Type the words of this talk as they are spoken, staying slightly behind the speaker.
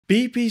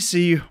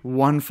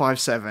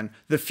BPC157,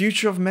 the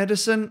future of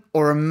medicine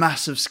or a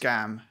massive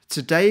scam?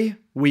 Today,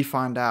 we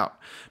find out.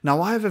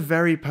 Now, I have a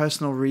very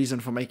personal reason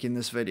for making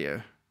this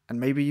video, and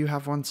maybe you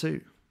have one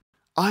too.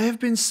 I have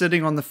been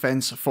sitting on the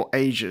fence for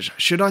ages.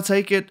 Should I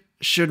take it?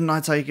 Shouldn't I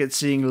take it?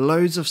 Seeing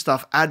loads of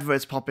stuff,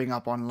 adverts popping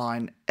up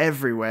online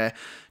everywhere.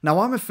 Now,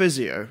 I'm a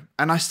physio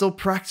and I still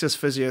practice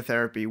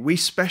physiotherapy. We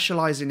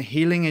specialize in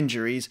healing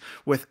injuries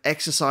with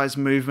exercise,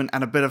 movement,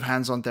 and a bit of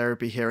hands-on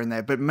therapy here and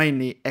there, but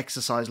mainly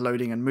exercise,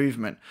 loading, and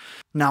movement.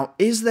 Now,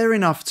 is there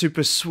enough to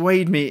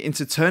persuade me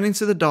into turning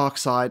to the dark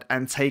side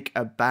and take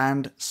a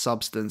banned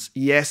substance?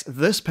 Yes,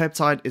 this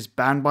peptide is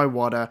banned by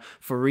WADA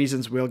for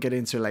reasons we'll get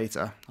into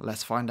later.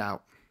 Let's find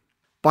out.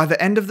 By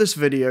the end of this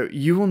video,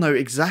 you will know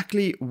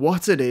exactly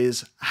what it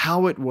is,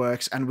 how it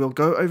works, and we'll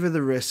go over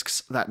the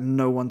risks that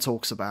no one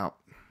talks about.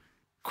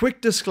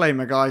 Quick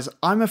disclaimer, guys,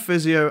 I'm a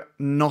physio,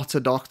 not a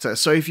doctor,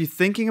 so if you're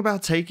thinking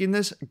about taking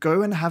this,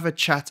 go and have a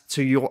chat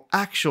to your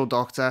actual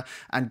doctor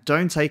and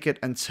don't take it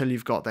until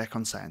you've got their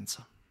consent.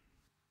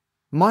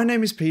 My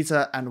name is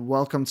Peter and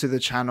welcome to the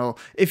channel.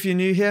 If you're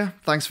new here,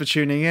 thanks for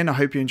tuning in. I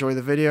hope you enjoy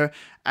the video.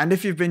 And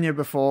if you've been here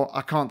before,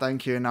 I can't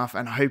thank you enough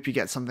and hope you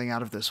get something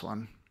out of this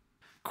one.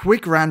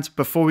 Quick rant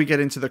before we get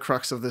into the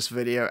crux of this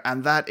video,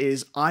 and that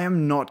is I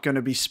am not going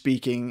to be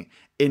speaking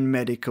in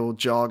medical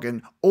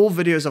jargon. All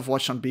videos I've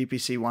watched on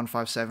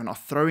BPC157 are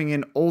throwing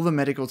in all the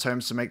medical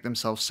terms to make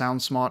themselves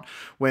sound smart,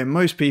 where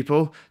most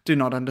people do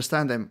not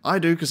understand them. I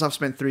do because I've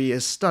spent 3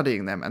 years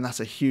studying them, and that's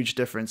a huge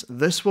difference.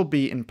 This will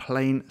be in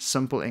plain,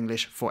 simple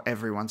English for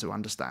everyone to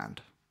understand.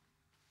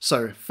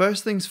 So,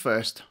 first things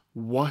first,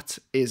 what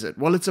is it?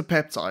 Well, it's a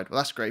peptide. Well,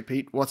 that's great,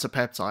 Pete. What's a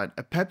peptide?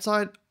 A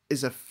peptide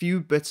is a few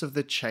bits of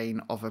the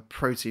chain of a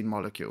protein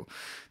molecule.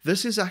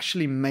 This is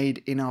actually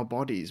made in our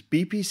bodies.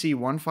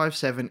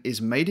 BPC157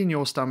 is made in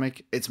your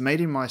stomach, it's made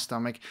in my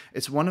stomach,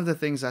 it's one of the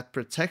things that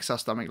protects our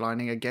stomach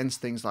lining against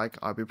things like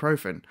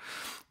ibuprofen.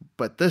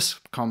 But this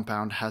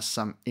compound has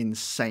some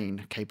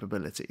insane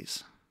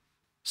capabilities.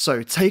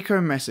 So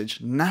take-home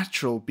message,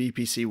 natural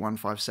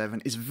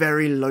BPC157 is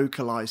very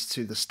localized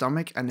to the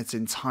stomach and it's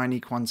in tiny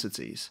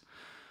quantities.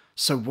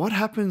 So what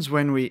happens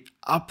when we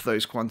up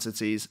those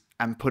quantities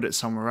and put it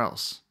somewhere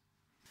else?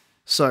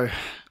 So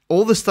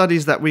all the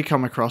studies that we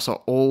come across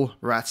are all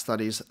rat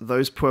studies,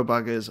 those poor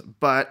buggers,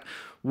 but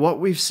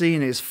what we've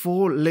seen is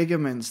for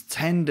ligaments,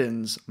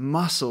 tendons,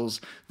 muscles,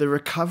 the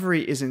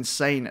recovery is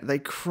insane. They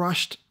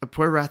crushed a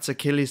poor rat's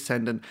Achilles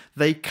tendon.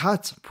 They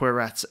cut poor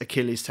rat's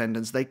Achilles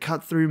tendons. They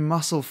cut through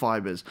muscle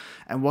fibers.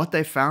 And what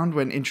they found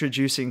when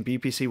introducing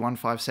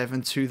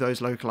BPC157 to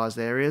those localized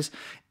areas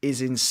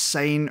is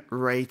insane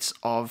rates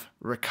of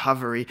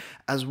recovery,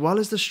 as well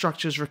as the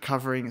structures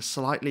recovering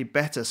slightly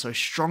better, so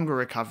stronger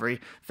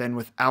recovery than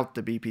without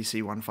the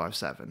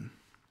BPC157.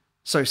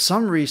 So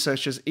some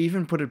researchers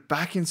even put it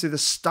back into the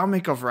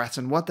stomach of rats,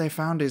 and what they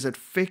found is it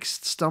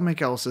fixed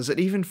stomach ulcers, it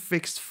even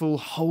fixed full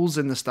holes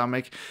in the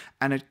stomach,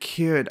 and it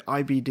cured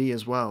IBD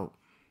as well.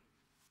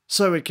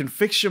 So it can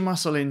fix your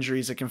muscle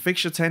injuries, it can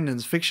fix your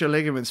tendons, fix your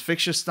ligaments,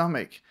 fix your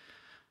stomach.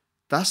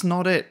 That's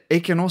not it.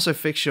 It can also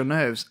fix your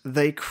nerves.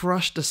 They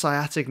crushed the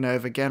sciatic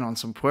nerve again on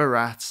some poor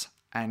rats,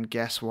 and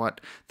guess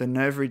what? The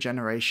nerve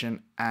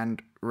regeneration and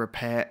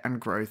repair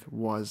and growth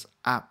was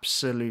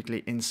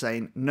absolutely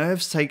insane.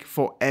 Nerves take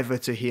forever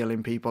to heal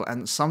in people,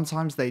 and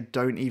sometimes they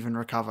don't even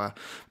recover.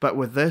 But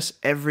with this,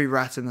 every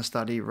rat in the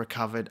study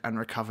recovered and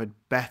recovered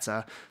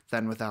better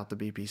than without the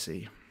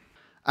BPC.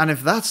 And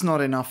if that's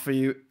not enough for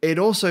you, it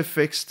also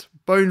fixed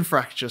bone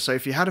fracture. So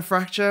if you had a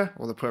fracture,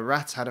 or the poor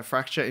rats had a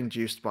fracture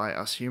induced by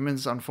us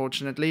humans,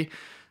 unfortunately,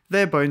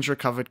 their bones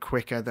recovered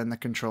quicker than the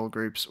control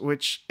groups,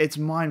 which it's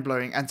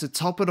mind-blowing. And to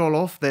top it all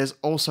off, there's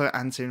also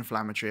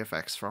anti-inflammatory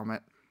effects from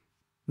it.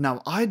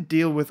 Now, I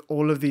deal with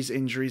all of these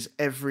injuries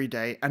every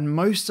day, and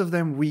most of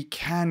them we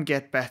can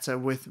get better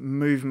with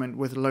movement,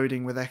 with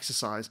loading, with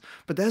exercise.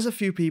 But there's a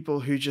few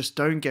people who just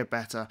don't get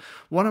better.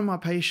 One of my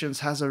patients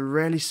has a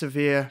really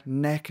severe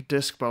neck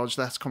disc bulge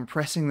that's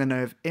compressing the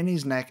nerve in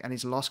his neck, and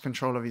he's lost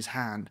control of his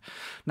hand.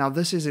 Now,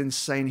 this is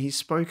insane. He's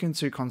spoken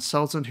to a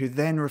consultant who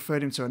then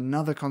referred him to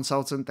another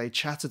consultant. They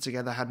chatted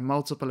together, had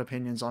multiple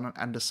opinions on it,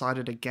 and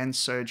decided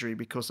against surgery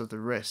because of the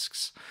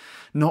risks.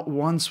 Not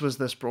once was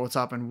this brought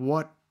up, and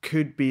what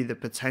could be the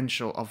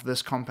potential of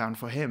this compound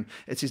for him?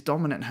 It's his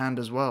dominant hand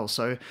as well,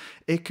 so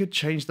it could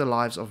change the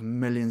lives of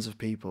millions of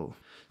people.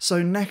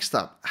 So next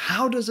up,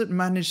 how does it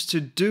manage to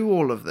do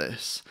all of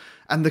this?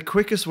 And the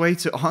quickest way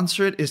to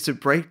answer it is to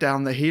break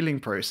down the healing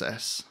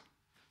process.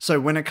 So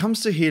when it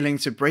comes to healing,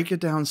 to break it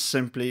down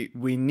simply,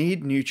 we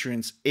need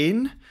nutrients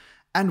in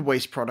and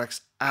waste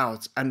products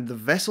out, and the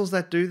vessels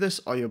that do this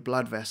are your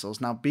blood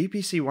vessels. Now,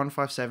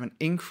 BPC157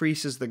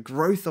 increases the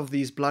growth of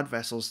these blood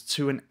vessels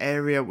to an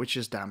area which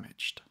is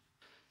damaged.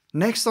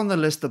 Next on the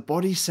list, the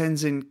body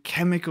sends in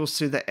chemicals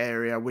to the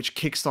area which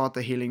kickstart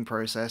the healing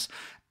process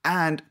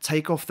and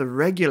take off the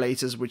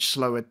regulators which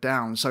slow it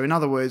down. So in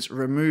other words,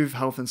 remove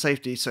health and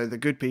safety so the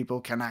good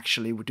people can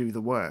actually do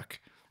the work.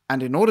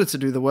 And in order to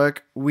do the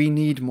work, we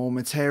need more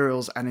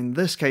materials. And in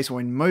this case, or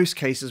in most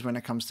cases, when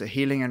it comes to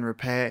healing and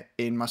repair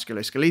in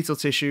musculoskeletal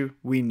tissue,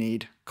 we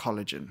need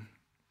collagen.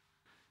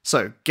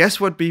 So guess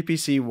what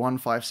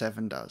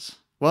BPC157 does?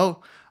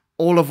 Well,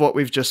 all of what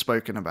we've just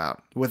spoken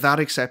about, without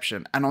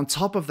exception. And on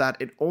top of that,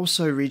 it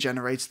also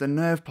regenerates the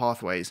nerve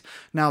pathways.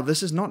 Now,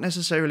 this is not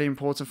necessarily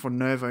important for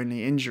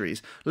nerve-only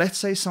injuries. Let's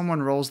say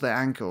someone rolls their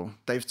ankle,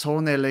 they've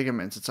torn their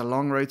ligaments, it's a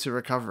long road to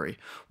recovery.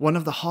 One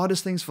of the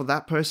hardest things for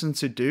that person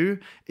to do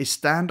is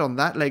stand on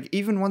that leg,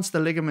 even once the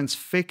ligament's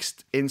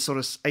fixed in sort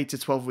of 8 to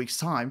 12 weeks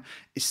time,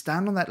 is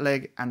stand on that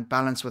leg and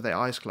balance with their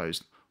eyes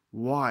closed.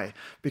 Why?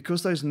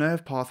 Because those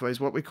nerve pathways,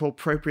 what we call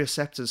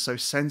proprioceptors, so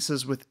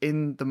sensors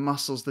within the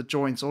muscles, the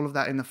joints, all of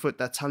that in the foot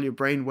that tell your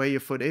brain where your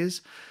foot is,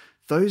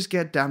 those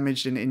get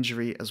damaged in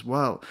injury as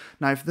well.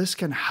 Now, if this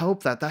can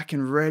help that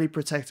can really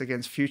protect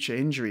against future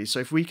injuries. So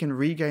if we can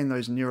regain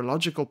those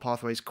neurological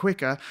pathways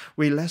quicker,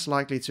 we're less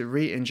likely to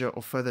re-injure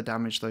or further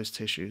damage those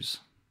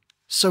tissues.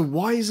 So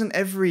why isn't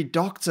every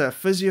doctor,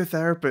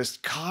 physiotherapist,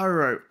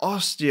 chiro,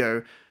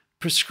 osteo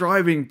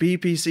prescribing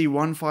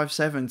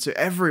BPC157 to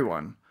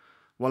everyone?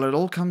 Well, it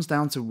all comes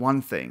down to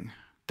one thing.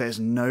 There's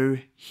no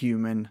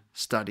human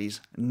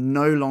studies,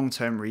 no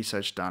long-term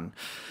research done.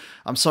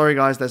 I'm sorry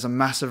guys, there's a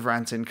massive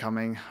rant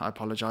incoming. I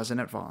apologize in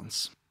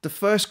advance. The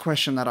first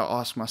question that I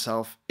ask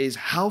myself is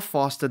how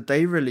fast did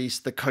they release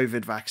the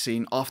COVID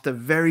vaccine after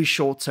very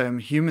short-term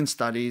human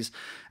studies,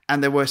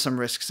 and there were some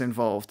risks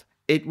involved?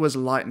 It was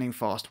lightning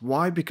fast.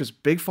 Why? Because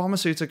big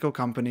pharmaceutical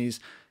companies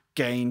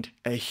gained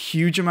a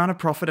huge amount of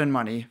profit and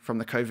money from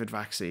the COVID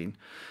vaccine.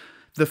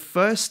 The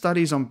first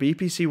studies on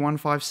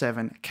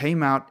BPC157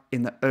 came out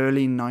in the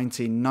early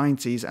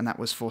 1990s, and that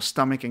was for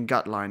stomach and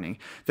gut lining.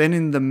 Then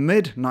in the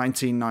mid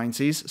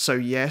 1990s, so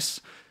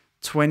yes,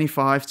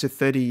 25 to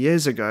 30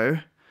 years ago,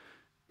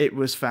 it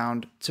was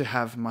found to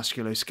have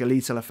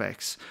musculoskeletal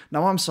effects.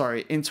 Now, I'm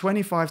sorry, in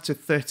 25 to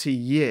 30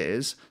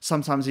 years,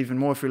 sometimes even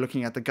more if we're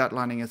looking at the gut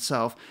lining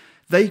itself,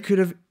 they could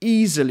have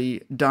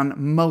easily done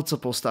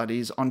multiple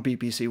studies on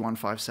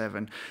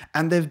BPC157,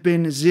 and there have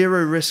been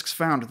zero risks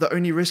found. The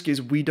only risk is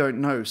we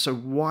don't know. So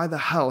why the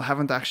hell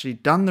haven't they actually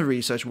done the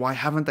research? Why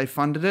haven't they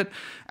funded it?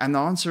 And the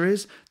answer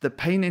is the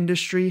pain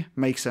industry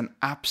makes an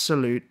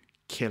absolute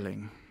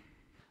killing.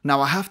 Now,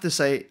 I have to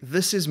say,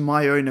 this is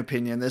my own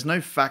opinion. There's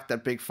no fact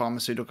that big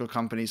pharmaceutical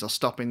companies are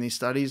stopping these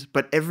studies,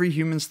 but every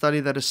human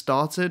study that has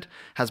started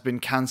has been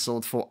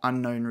cancelled for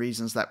unknown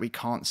reasons that we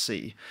can't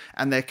see.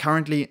 And there are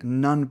currently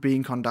none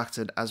being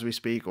conducted as we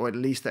speak, or at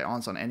least they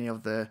aren't on any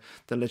of the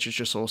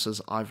literature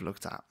sources I've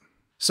looked at.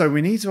 So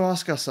we need to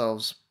ask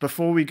ourselves,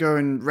 before we go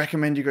and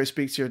recommend you go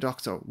speak to your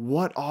doctor,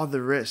 what are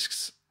the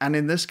risks? And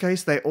in this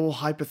case, they're all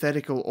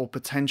hypothetical or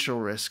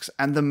potential risks.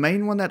 And the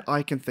main one that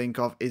I can think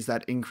of is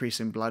that increase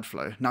in blood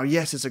flow. Now,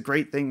 yes, it's a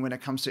great thing when it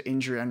comes to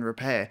injury and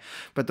repair,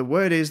 but the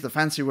word is, the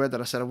fancy word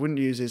that I said I wouldn't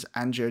use is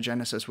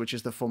angiogenesis, which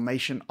is the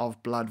formation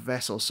of blood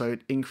vessels. So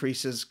it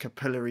increases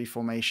capillary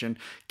formation,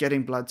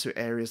 getting blood to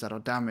areas that are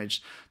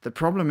damaged. The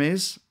problem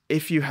is,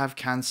 if you have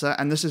cancer,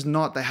 and this is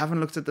not, they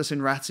haven't looked at this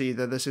in rats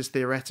either, this is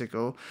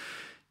theoretical,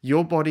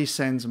 your body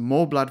sends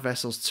more blood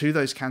vessels to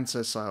those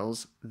cancer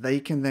cells. They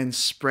can then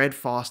spread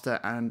faster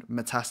and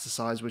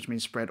metastasize, which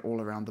means spread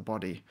all around the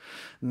body.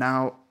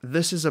 Now,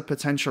 this is a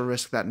potential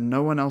risk that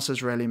no one else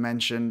has really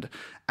mentioned,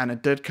 and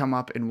it did come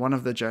up in one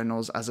of the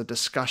journals as a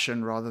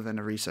discussion rather than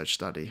a research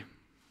study.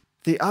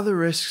 The other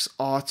risks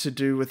are to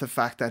do with the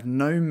fact that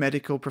no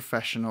medical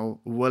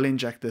professional will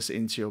inject this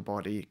into your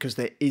body because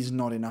there is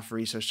not enough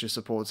research to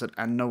support it,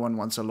 and no one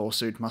wants a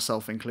lawsuit,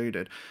 myself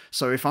included.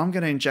 So if I'm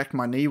going to inject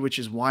my knee, which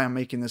is why I'm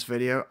making this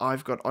video,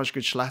 I've got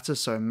Osgood-Schlatter,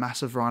 so a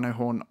massive rhino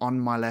horn on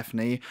my left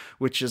knee,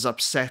 which has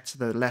upset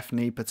the left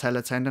knee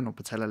patella tendon or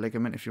patella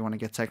ligament if you want to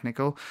get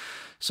technical.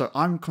 So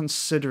I'm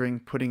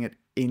considering putting it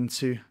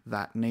into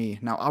that knee.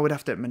 Now, I would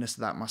have to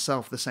administer that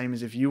myself, the same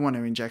as if you want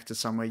to inject it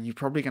somewhere, you're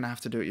probably going to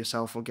have to do it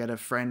yourself or get a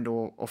friend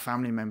or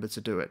family member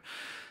to do it.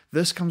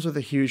 This comes with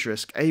a huge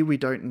risk. A, we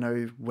don't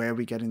know where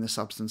we're getting the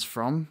substance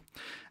from.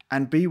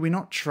 And B, we're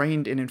not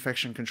trained in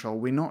infection control.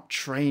 We're not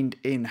trained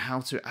in how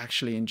to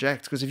actually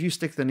inject. Because if you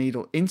stick the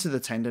needle into the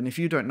tendon, if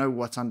you don't know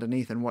what's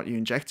underneath and what you're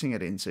injecting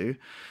it into,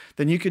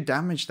 then you could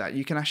damage that.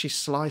 You can actually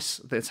slice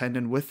the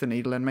tendon with the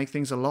needle and make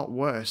things a lot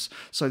worse.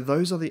 So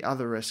those are the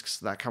other risks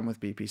that come with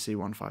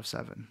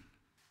BPC157.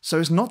 So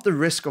it's not the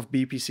risk of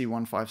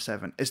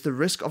BPC157, it's the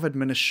risk of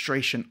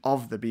administration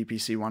of the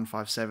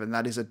BPC157.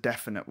 That is a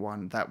definite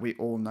one that we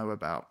all know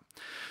about.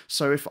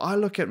 So if I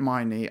look at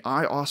my knee,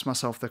 I ask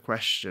myself the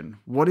question,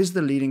 what is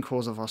the leading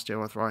cause of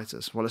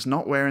osteoarthritis? Well, it's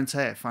not wear and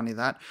tear, funny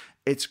that.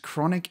 It's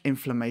chronic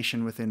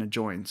inflammation within a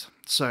joint.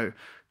 So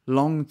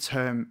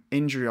long-term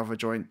injury of a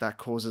joint that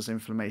causes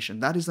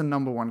inflammation. That is the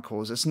number one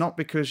cause. It's not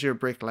because you're a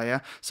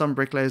bricklayer. Some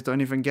bricklayers don't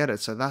even get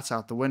it, so that's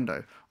out the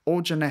window.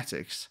 Or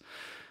genetics.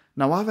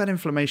 Now, I've had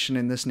inflammation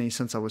in this knee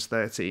since I was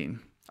 13.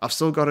 I've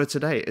still got it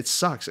today. It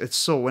sucks. It's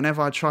sore.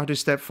 Whenever I try to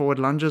step forward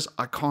lunges,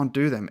 I can't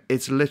do them.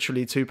 It's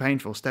literally too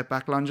painful. Step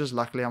back lunges,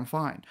 luckily I'm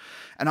fine.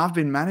 And I've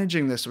been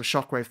managing this with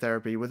shockwave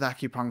therapy, with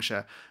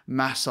acupuncture,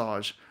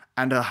 massage,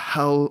 and a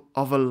hell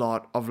of a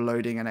lot of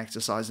loading and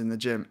exercise in the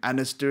gym. And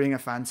it's doing a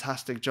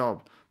fantastic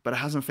job, but it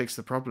hasn't fixed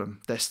the problem.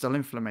 There's still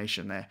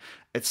inflammation there.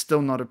 It's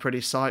still not a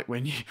pretty sight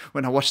when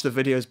I watch the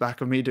videos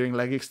back of me doing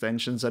leg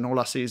extensions and all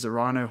I see is a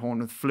rhino horn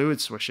with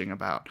fluid swishing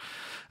about.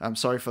 I'm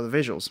sorry for the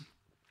visuals.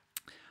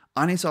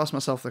 I need to ask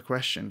myself the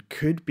question,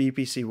 could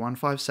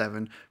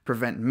BPC157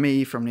 prevent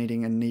me from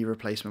needing a knee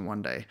replacement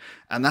one day?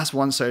 And that's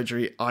one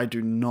surgery I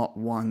do not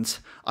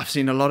want. I've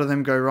seen a lot of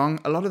them go wrong.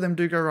 A lot of them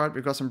do go right.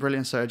 We've got some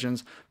brilliant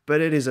surgeons,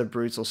 but it is a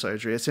brutal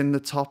surgery. It's in the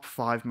top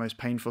 5 most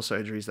painful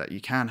surgeries that you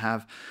can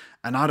have,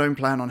 and I don't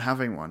plan on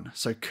having one.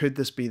 So could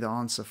this be the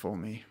answer for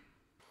me?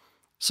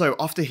 So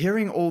after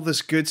hearing all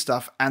this good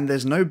stuff, and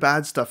there's no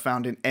bad stuff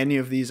found in any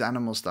of these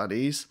animal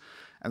studies,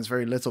 and there's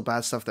very little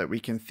bad stuff that we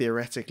can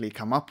theoretically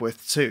come up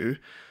with too,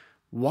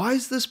 why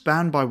is this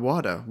banned by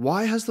WADA?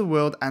 Why has the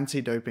World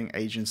Anti-Doping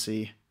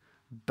Agency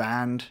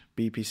banned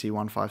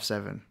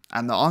BPC157?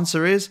 And the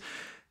answer is,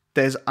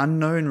 there's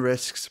unknown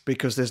risks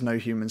because there's no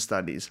human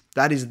studies.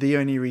 That is the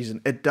only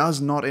reason. It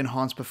does not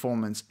enhance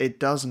performance. It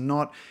does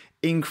not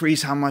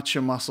increase how much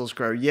your muscles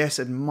grow. Yes,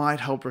 it might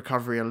help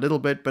recovery a little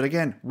bit, but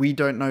again, we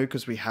don't know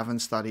because we haven't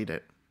studied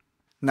it.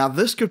 Now,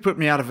 this could put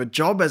me out of a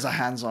job as a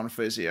hands-on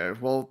physio.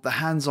 Well, the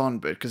hands-on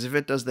bit, because if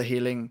it does the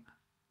healing,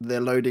 the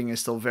loading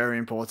is still very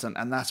important,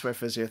 and that's where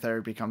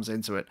physiotherapy comes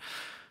into it.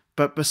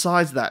 But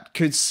besides that,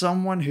 could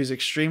someone who's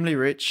extremely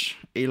rich,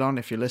 Elon,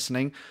 if you're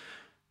listening,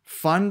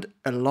 fund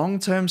a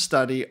long-term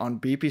study on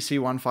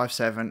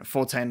BPC157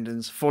 for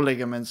tendons, for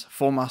ligaments,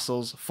 for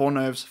muscles, for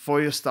nerves,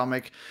 for your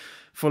stomach,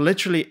 for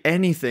literally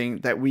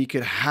anything that we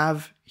could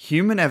have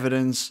human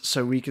evidence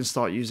so we can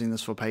start using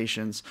this for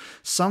patients?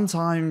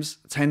 Sometimes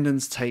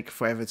tendons take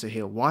forever to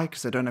heal. Why?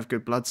 Because they don't have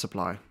good blood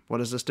supply. What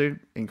does this do?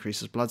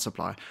 Increases blood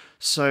supply.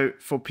 So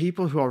for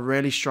people who are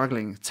really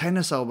struggling,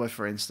 tennis elbow,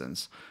 for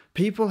instance,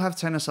 people have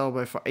tennis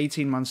elbow for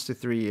 18 months to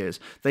 3 years.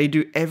 They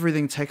do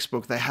everything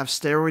textbook. They have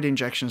steroid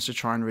injections to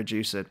try and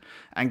reduce it.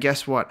 And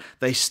guess what?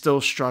 They still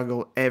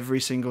struggle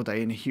every single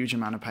day in a huge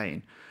amount of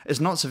pain. It's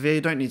not severe,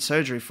 you don't need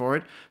surgery for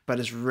it, but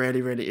it's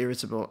really, really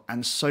irritable.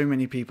 And so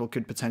many people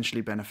could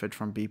potentially benefit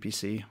from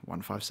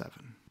BPC157.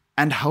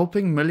 And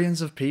helping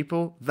millions of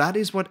people, that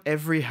is what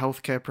every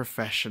healthcare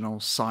professional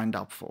signed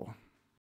up for.